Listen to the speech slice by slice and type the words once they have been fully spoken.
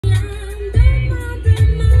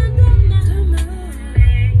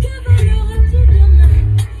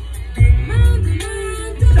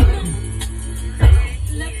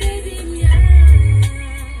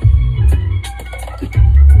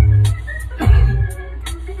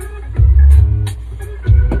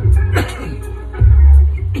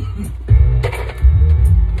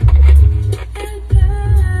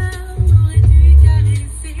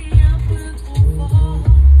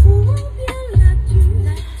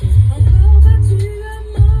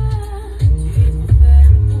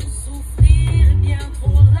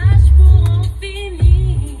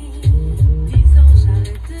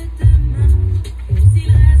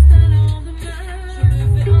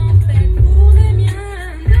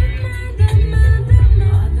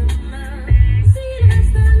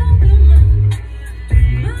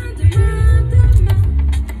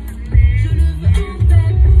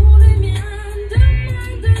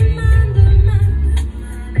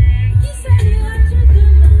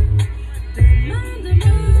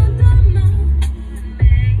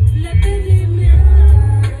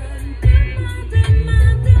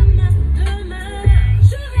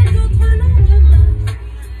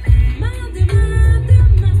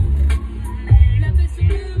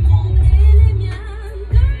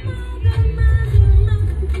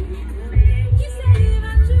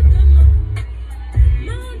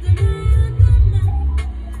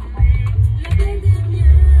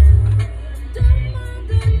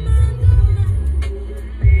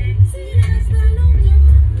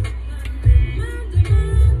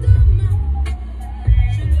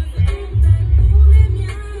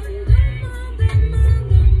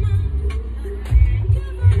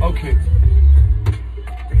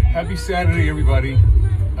Happy Saturday, everybody.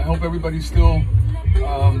 I hope everybody's still,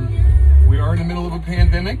 we are in the middle of a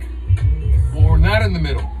pandemic, or we're not in the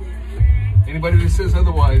middle. Anybody that says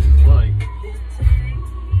otherwise is lying.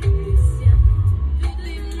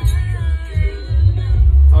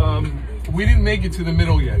 We didn't make it to the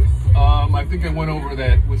middle yet. I think I went over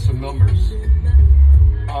that with some numbers.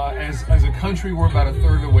 As a country, we're about a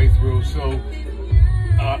third of the way through, so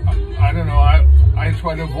I don't know. I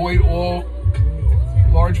try to avoid all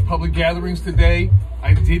large public gatherings today.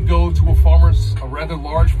 I did go to a rather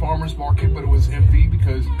large farmer's market, but it was empty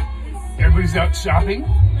because everybody's out shopping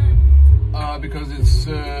because it's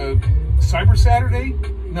Cyber Saturday.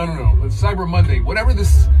 No, it's Cyber Monday. Whatever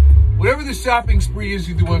the shopping spree is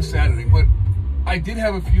you do on Saturday. But I did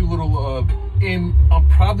have a few little, and I'll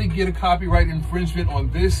probably get a copyright infringement on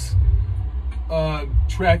this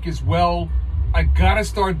track as well. I gotta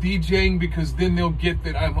start DJing because then they'll get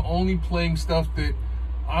that I'm only playing stuff that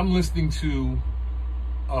I'm listening to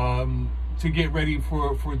get ready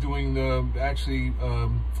for doing the, actually,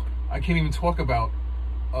 I can't even talk about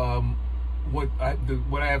what I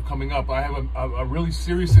have coming up. I have a really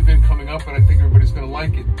serious event coming up, and I think everybody's gonna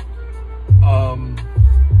like it.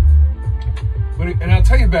 And I'll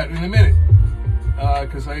tell you about it in a minute,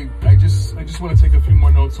 because I just want to take a few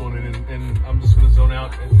more notes on it, and I'm just gonna zone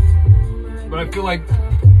out. But I feel like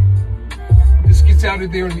this gets out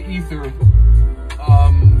of there in the ether.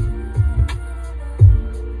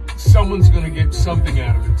 Someone's gonna get something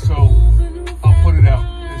out of it, so I'll put it out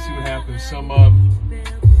and see what happens.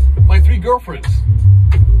 My 3 girlfriends,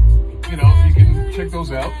 you know, you can check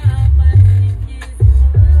those out.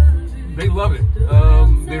 They love it.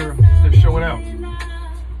 They're showing out.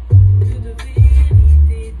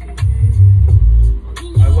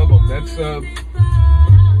 I love them. That's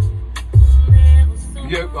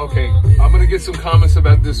yeah. Okay, I'm gonna get some comments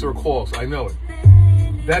about this or calls. I know it.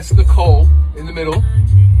 That's Nicole in the middle.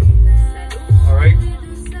 All right,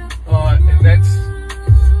 and that's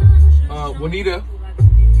Juanita.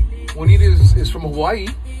 Juanita is from Hawaii,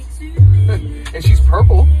 and she's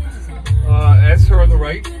purple. That's her on the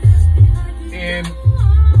right. And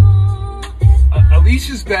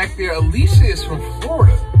Alicia's back there. Alicia is from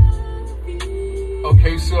Florida.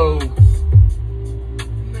 Okay, so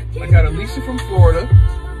I got Alicia from Florida.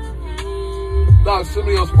 No,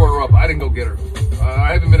 somebody else brought her up. I didn't go get her.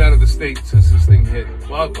 I haven't been out of the state since this thing hit.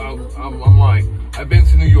 Well, I'm lying. I've been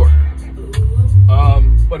to New York.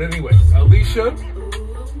 But anyway, Alicia,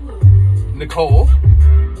 Nicole,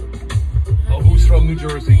 who's from New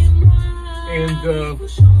Jersey, and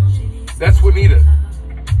that's Juanita,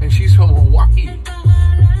 and she's from Hawaii.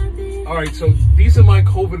 All right, so these are my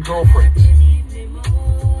COVID girlfriends.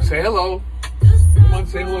 Say hello. Come on,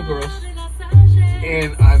 say hello, girls.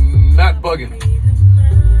 And I'm not bugging.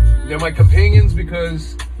 They're my companions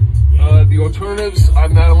because the alternatives,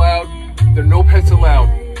 I'm not allowed. There are no pets allowed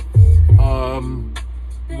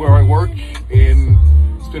where I work and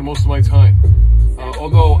spend most of my time.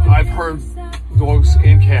 Although I've heard dogs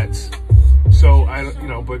and cats, so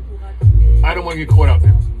but I don't want to get caught out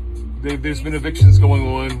there. There's been evictions going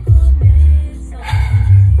on.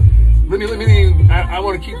 I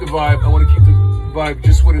want to keep the vibe. I want to keep the vibe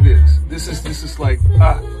just what it is. This is like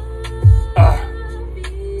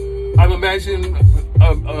I'm imagining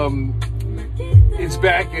it's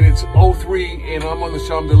back and it's 03 and I'm on the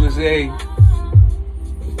Champs-Élysées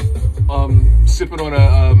sipping on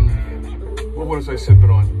what was I sipping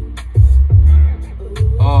on?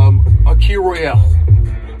 A Key Royale,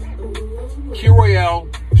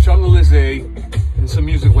 Champs-Élysées, and some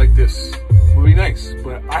music like this would be nice.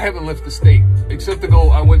 But I haven't left the state except to go.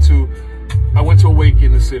 I went to a wake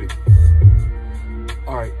in the city.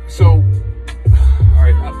 All right,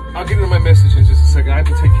 I'll get into my message in just a second. I have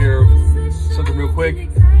to take care of something real quick,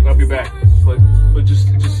 and I'll be back. But just,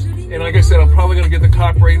 and like I said, I'm probably gonna get the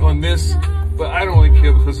copyright on this, but I don't really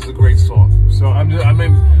care because it's a great song. So I'm never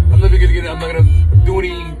gonna get it. I'm not gonna do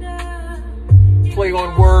any play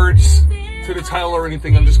on words to the title or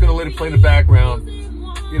anything. I'm just gonna let it play in the background.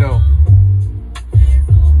 You know,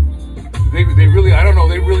 they really, I don't know,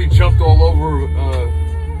 they really jumped all over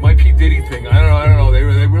my P. Diddy thing. I don't know. They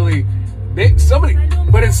really. Somebody,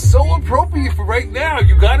 but it's so appropriate for right now.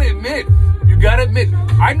 You gotta admit.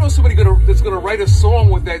 I know somebody that's gonna write a song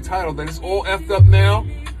with that title that is all effed up now.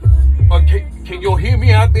 Can y'all hear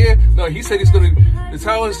me out there? No, he said the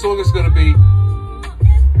title of the song is gonna be,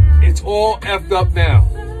 "It's all effed up now.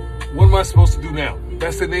 What am I supposed to do now?"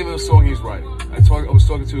 That's the name of the song he's writing. I was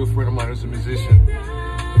talking to a friend of mine who's a musician.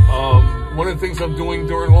 One of the things I'm doing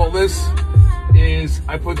during all this is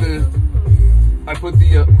I put the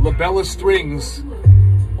labella strings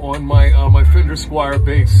on my Fender Squire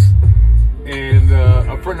bass, and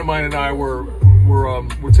a friend of mine and I we're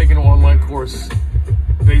taking an online course,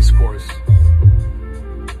 bass course.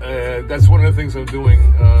 That's one of the things I'm doing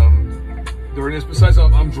during this. Besides,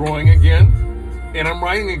 I'm drawing again, and I'm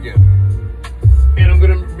writing again, and I'm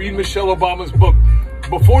gonna read Michelle Obama's book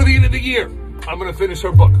before the end of the year. I'm gonna finish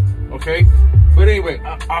her book, okay? But anyway,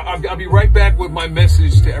 I'll be right back with my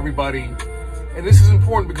message to everybody. And this is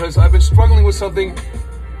important because I've been struggling with something.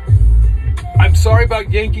 I'm sorry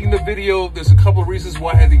about yanking the video. There's a couple of reasons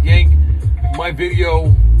why I had to yank my video.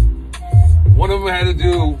 One of them had to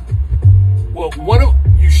do, well,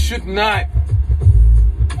 you should not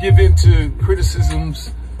give in to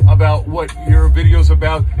criticisms about what your video's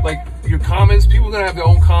about. Like your comments, people are gonna have their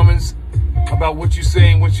own comments about what you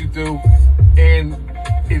say and what you do. And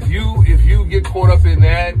if you get caught up in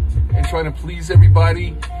that and trying to please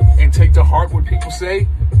everybody and take to heart what people say,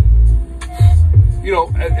 you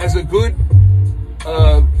know, as a good,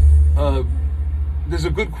 there's a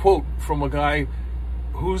good quote from a guy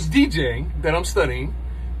who's DJing that I'm studying,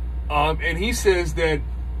 and he says that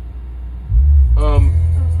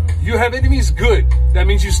you have enemies good, that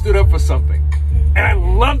means you stood up for something. And I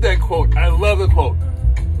love that quote. I love the quote.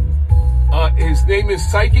 His name is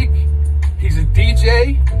Psychic. He's a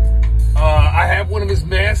DJ. I have one of his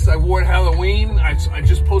masks. I wore it Halloween. I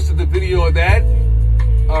just posted the video of that.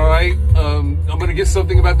 All right. I'm gonna get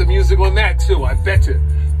something about the music on that too. I bet you.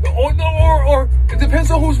 Or it depends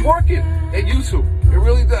on who's working at YouTube. It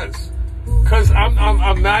really does. Cause I'm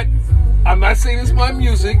not saying it's my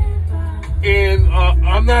music, and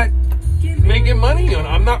I'm not making money on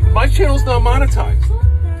it. My channel's not monetized.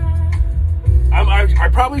 I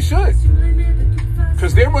probably should.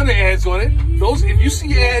 Because they're running ads on it. If you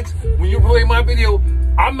see ads when you play my video,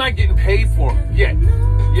 I'm not getting paid for them yet.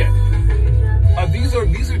 These are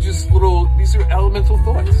just these are elemental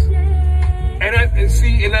thoughts. And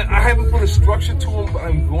I haven't put a structure to them, but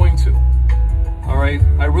I'm going to. All right,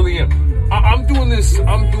 I really am. I'm doing this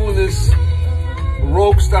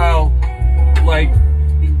rogue style, like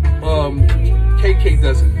KK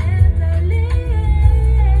does it.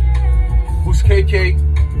 Who's KK?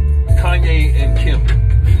 Kanye and Kim.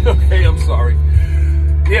 Okay, I'm sorry.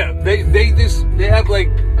 Yeah, they have, like,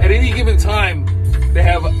 at any given time, they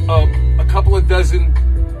have a couple of dozen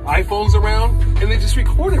iPhones around, and they just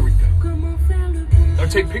record everything or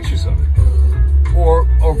take pictures of it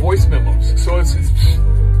or voice memos. So this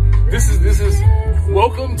is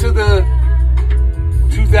welcome to the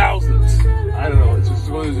 2000s. I don't know. It's just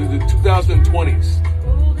the 2020s.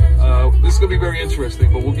 This is gonna be very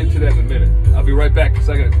interesting, but we'll get to that in a minute. I'll be right back because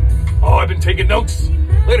I've been taking notes.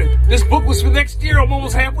 Later, this book was for next year. I'm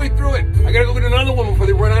almost halfway through it. I gotta go get another one before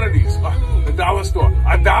they run out of these. The dollar store.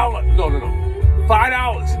 $1. No.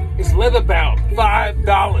 $5. It's leather bound.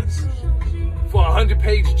 $5 for a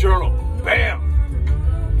 100-page journal. Bam.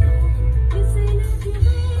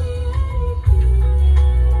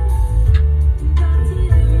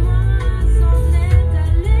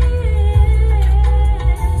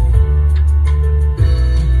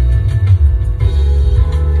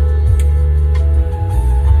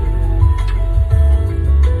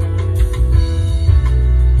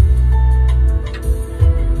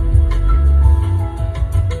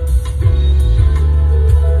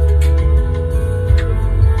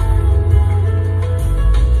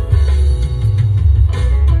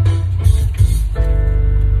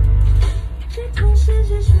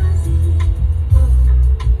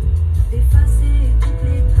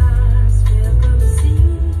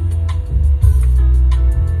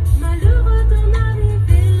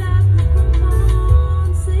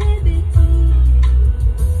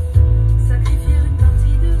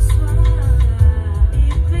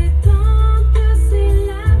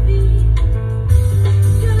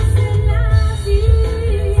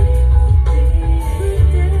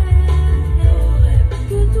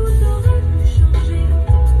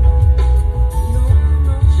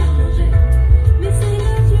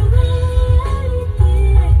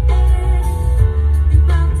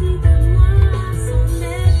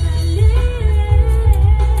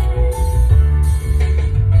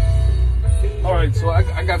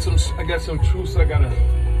 I got some truths I gotta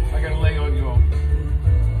lay on you all.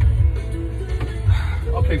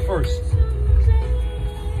 Okay, first,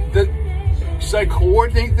 should I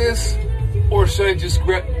coordinate this, or should I just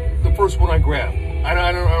grab the first one I grab? I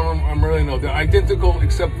don't really know. They're identical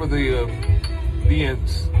except for the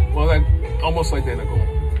ends. Well, they're almost identical.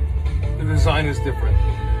 The design is different.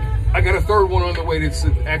 I got a third one on the way that's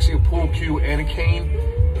actually a pool cue and a cane.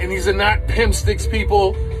 And these are not Pimp sticks,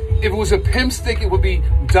 people. If it was a Pimp stick, it would be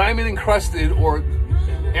diamond encrusted or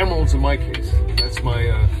emeralds in my case. That's my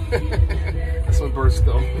that's my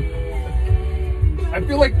birthstone. I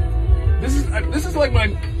feel like this is like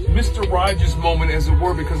my Mr. Rogers moment, as it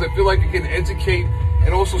were, because I feel like I can educate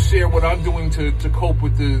and also share what I'm doing to cope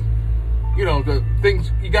with the, you know, the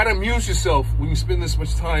things. You got to amuse yourself when you spend this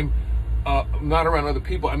much time not around other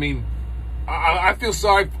people. I mean, I feel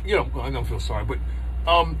sorry, you know, I don't feel sorry, but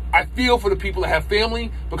I feel for the people that have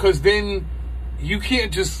family, because then you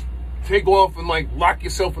can't just take off and like lock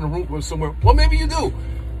yourself in a room or somewhere. Well, maybe you do,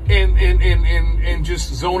 and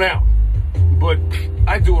just zone out. But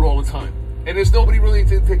I do it all the time, and there's nobody really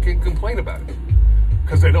to complain about it,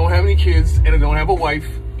 because I don't have any kids and I don't have a wife.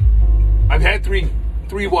 I've had three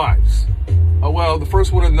wives. Well, the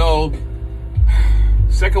first one annulled.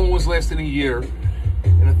 Second one was less than a year,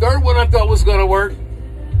 and the third one I thought was gonna work,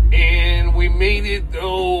 and we made it.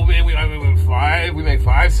 Oh man, we made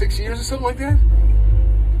 5-6 years or something like that.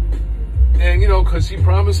 And you know, because she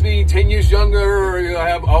promised me 10 years younger. You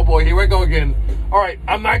know, oh boy, here I go again. All right,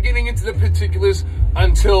 I'm not getting into the particulars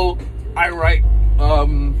until I write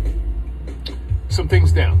some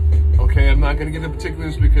things down. Okay, I'm not going to get into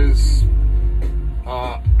particulars because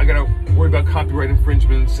I got to worry about copyright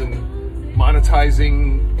infringements and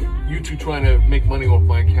monetizing, YouTube trying to make money off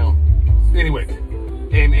my account. Anyway,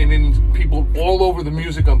 and then people all over the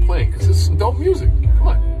music I'm playing, because it's some dope music. Come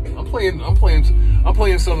on, I'm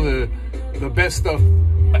playing some of the best stuff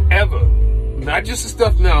ever. Not just the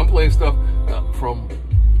stuff now. I'm playing stuff from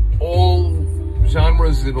all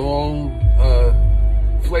genres and all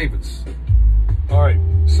flavors. All right,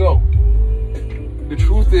 so the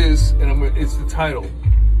truth is, and it's the title,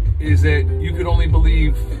 is that you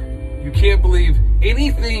can't believe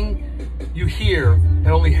anything you hear and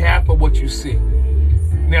only half of what you see.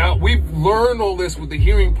 Now, we've learned all this with the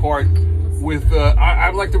hearing part with,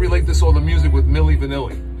 I'd like to relate this all to music with Milli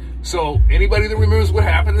Vanilli. So anybody that remembers what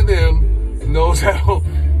happened to them knows how,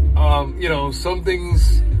 you know, some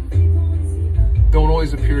things don't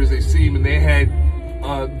always appear as they seem, and they had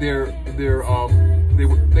they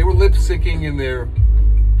were lip syncing in their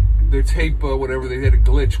tape, whatever. They had a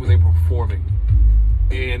glitch when they were performing,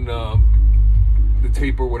 and the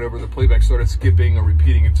tape or whatever, the playback started skipping or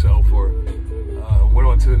repeating itself, or went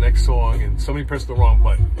on to the next song, and somebody pressed the wrong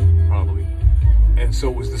button, probably. And so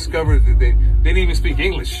it was discovered that they didn't even speak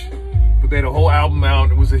English, but they had a whole album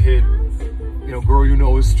out. It was a hit. You know, Girl, You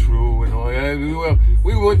Know It's True, and all.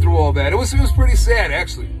 We went through all that. It was pretty sad,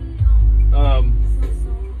 actually.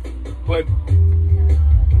 But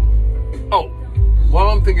while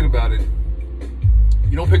I'm thinking about it,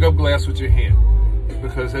 you don't pick up glass with your hand,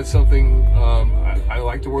 because that's something I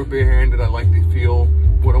like to work barehanded. I like to feel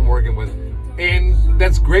what I'm working with, and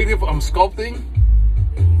that's great if I'm sculpting,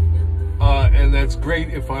 and that's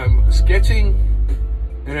great if I'm sketching,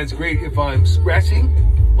 and that's great if I'm scratching,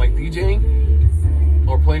 like DJing,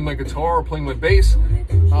 or playing my guitar, or playing my bass.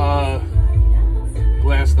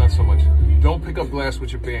 Glass, not so much. Don't pick up glass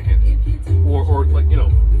with your bare hands, or like, you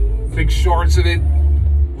know, big shards of it,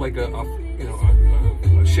 like a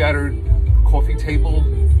shattered coffee table.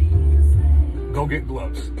 Go get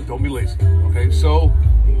gloves. Don't be lazy. Okay, so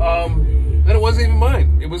and it wasn't even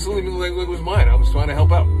mine. It wasn't even like it was mine. I was trying to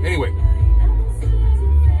help out. Anyway,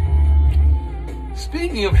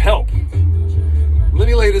 speaking of help, let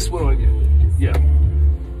me lay this one on you. Yeah.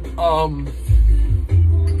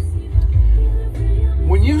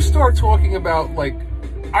 When you start talking about, like,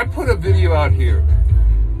 I put a video out here,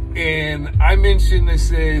 and I mentioned, I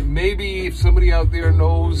said, maybe if somebody out there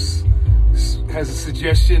knows, has a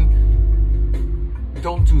suggestion,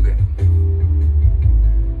 don't do that.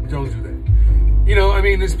 Don't do that. You know, I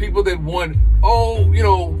mean, there's people that want, you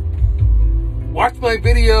know, watch my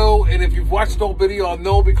video, and if you've watched the whole video, I'll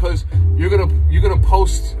know, because you're gonna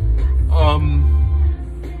post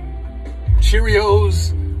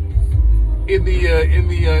Cheerios in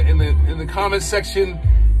the comment section,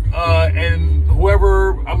 and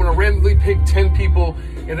whoever, I'm gonna randomly pick 10 people,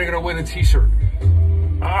 and they're gonna win a T-shirt.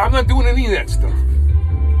 I'm not doing any of that stuff.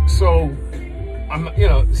 So I'm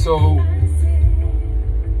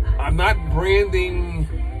not branding.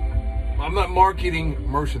 I'm not marketing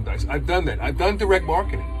merchandise. I've done that. I've done direct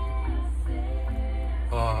marketing.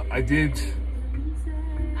 I did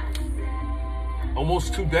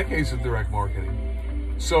almost 2 decades of direct marketing.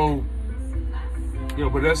 So, you know,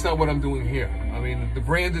 but that's not what I'm doing here. I mean, the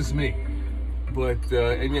brand is me. But,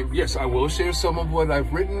 and yet, yes, I will share some of what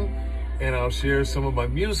I've written, and I'll share some of my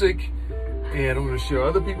music, and I'm going to share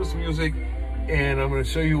other people's music, and I'm going to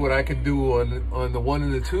show you what I can do on the 1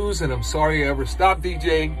 and the 2s, and I'm sorry I ever stopped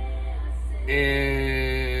DJing,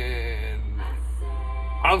 and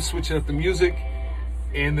I'm switching up the music,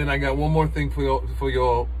 And then I got one more thing for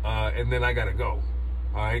y'all, and then I gotta go.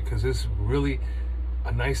 All right, because it's really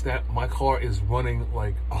a nice that my car is running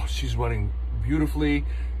like, oh, she's running beautifully,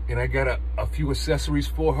 and I got a few accessories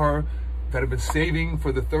for her that I've been saving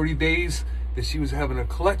for the 30 days that she was having a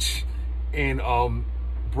clutch and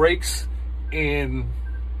brakes and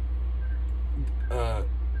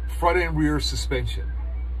front and rear suspension.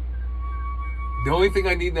 The only thing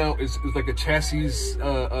I need now is like a chassis,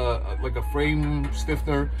 like a frame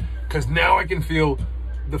stiffener, because now I can feel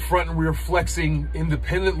the front and rear flexing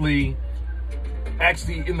independently,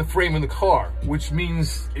 actually in the frame in the car, which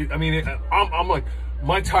means, I'm like,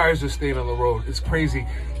 my tires are staying on the road. It's crazy.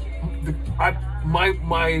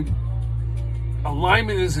 My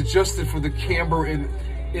alignment is adjusted for the camber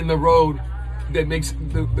in the road that makes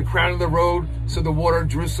the crown of the road so the water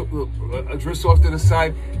drifts off to the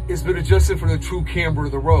side. It's been adjusted for the true camber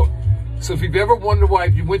of the road. So if you've ever wondered why,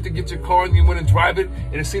 if you went to get your car and you went and drive it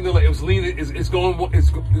and it seemed like it was leaning,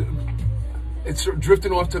 it's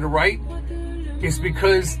drifting off to the right, it's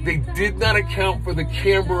because they did not account for the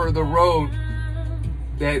camber of the road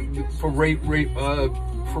that for rain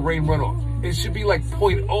runoff. It should be like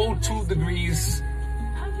 0.02 degrees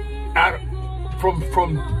out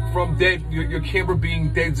from dead, your camber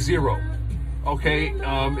being dead zero. Okay,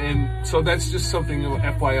 and so that's just something,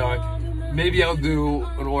 FYI. Maybe I'll do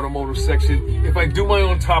an automotive section. If I do my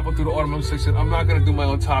own top, I'll do the automotive section. I'm not gonna do my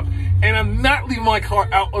own top. And I'm not leaving my car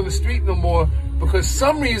out on the street no more, because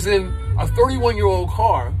some reason, a 31-year-old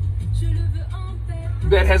car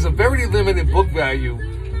that has a very limited book value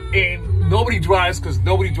and nobody drives because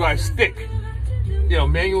nobody drives stick. You know,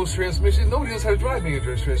 manual transmission, nobody knows how to drive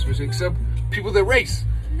manual transmission except people that race.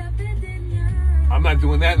 I'm not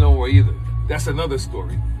doing that no more either. That's another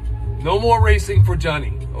story. No more racing for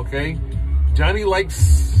Johnny, okay? Johnny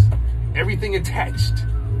likes everything attached.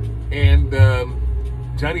 And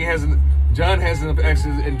John has enough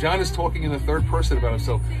accidents, and John is talking in the third person about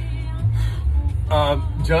himself.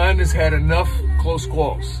 John has had enough close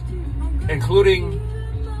calls, including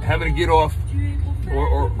having to get off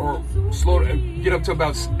or slow, get up to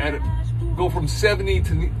about, go from 70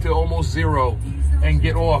 to almost 0 and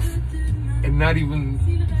get off and not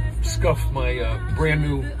even scuff my brand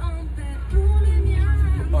new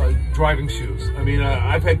driving shoes. I mean,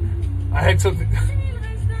 I had something.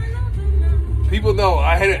 People know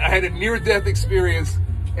I had a near-death experience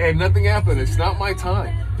and nothing happened. It's not my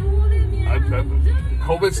time.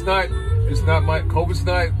 COVID's not. It's not my. COVID's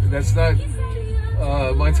not. That's not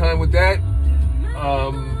my time with that.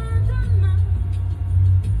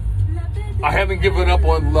 I haven't given up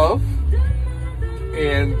on love,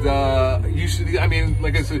 and usually, I mean,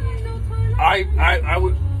 like I said,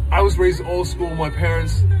 I was raised old school. My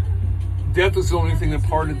parents, death was the only thing that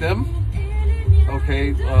parted them.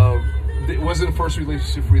 Okay, it wasn't a first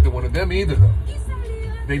relationship for either one of them either, though.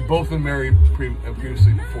 They both been married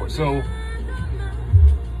previously before, so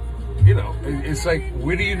you know, it's like,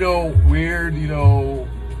 where do you know?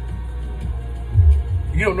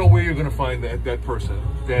 You don't know where you're going to find that person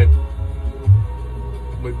that.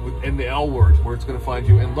 And the L word, where it's going to find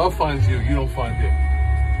you, and love finds you, you don't find it,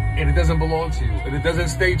 and it doesn't belong to you, and it doesn't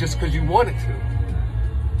stay just because you want it to.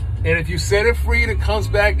 And if you set it free and it comes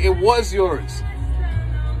back, it was yours.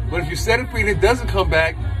 But if you set it free and it doesn't come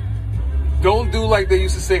back, don't do like they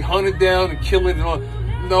used to say, hunt it down and kill it and all.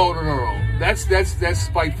 No. That's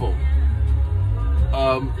spiteful.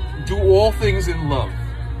 Do all things in love.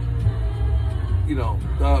 You know,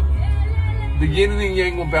 the yin and the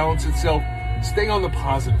yang will balance itself. Stay on the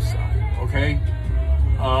positive side, okay?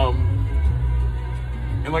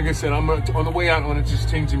 And like I said, I'm on the way out. I want to just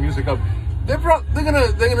change the music up. They're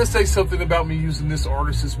gonna say something about me using this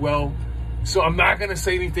artist as well. So I'm not gonna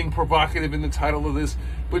say anything provocative in the title of this,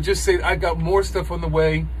 but just say I got more stuff on the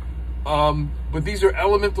way. But these are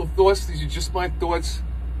elemental thoughts. These are just my thoughts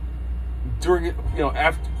during it. You know,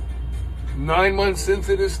 after 9 months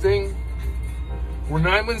into this thing, we're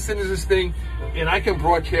 9 months into this thing, and I can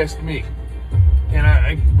broadcast me. And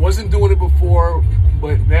I wasn't doing it before,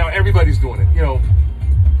 but now everybody's doing it. You know,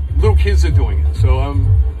 little kids are doing it. So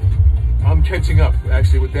I'm catching up,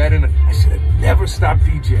 actually, with that. And I should have never stopped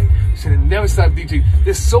DJing. I should have never stopped DJing.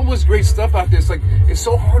 There's so much great stuff out there. It's like, it's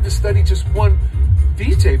so hard to study just one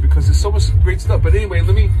DJ because there's so much great stuff. But anyway,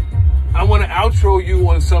 I want to outro you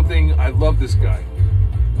on something. I love this guy.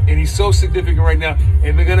 And he's so significant right now.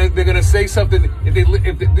 And they're gonna say something.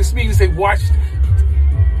 If this means they watched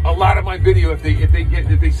a lot of my video, if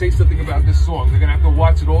they say something about this song, they're gonna have to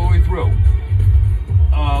watch it all the way through.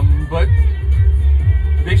 But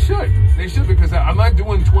they should, because I'm not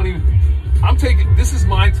doing 20. This is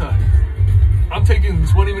my time. I'm taking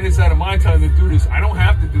 20 minutes out of my time to do this. I don't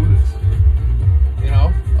have to do this. You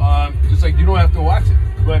know, just like you don't have to watch it.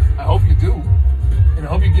 But I hope you do, and I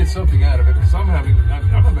hope you get something out of it. Because I'm having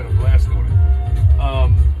a blast doing it.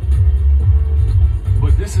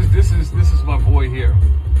 But this is my boy here.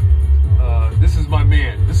 This is my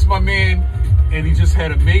man. This is my man, and he just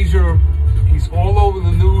had a major. He's all over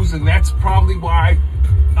the news, and that's probably why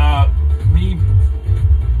me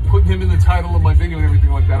putting him in the title of my video and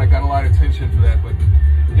everything like that, I got a lot of attention for that. But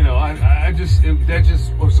you know, that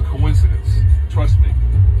just was a coincidence. Trust me.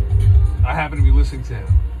 I happen to be listening to him.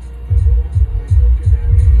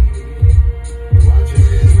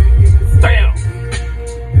 Damn.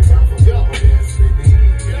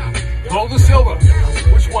 Gold or silver?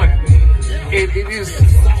 Which one? It is.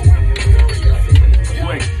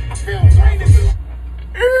 Wait.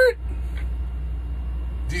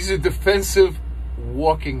 These are defensive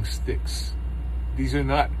walking sticks. These are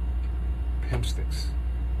not pimp sticks.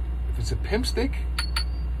 If it's a pimp stick,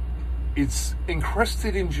 it's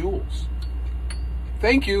encrusted in jewels.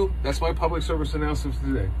 Thank you. That's my public service announcement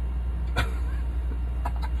today.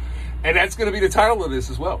 And that's going to be the title of this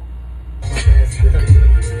as well.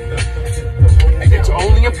 It's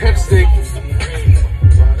only a pimp stick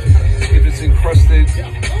if it's encrusted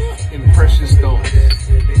in precious stones.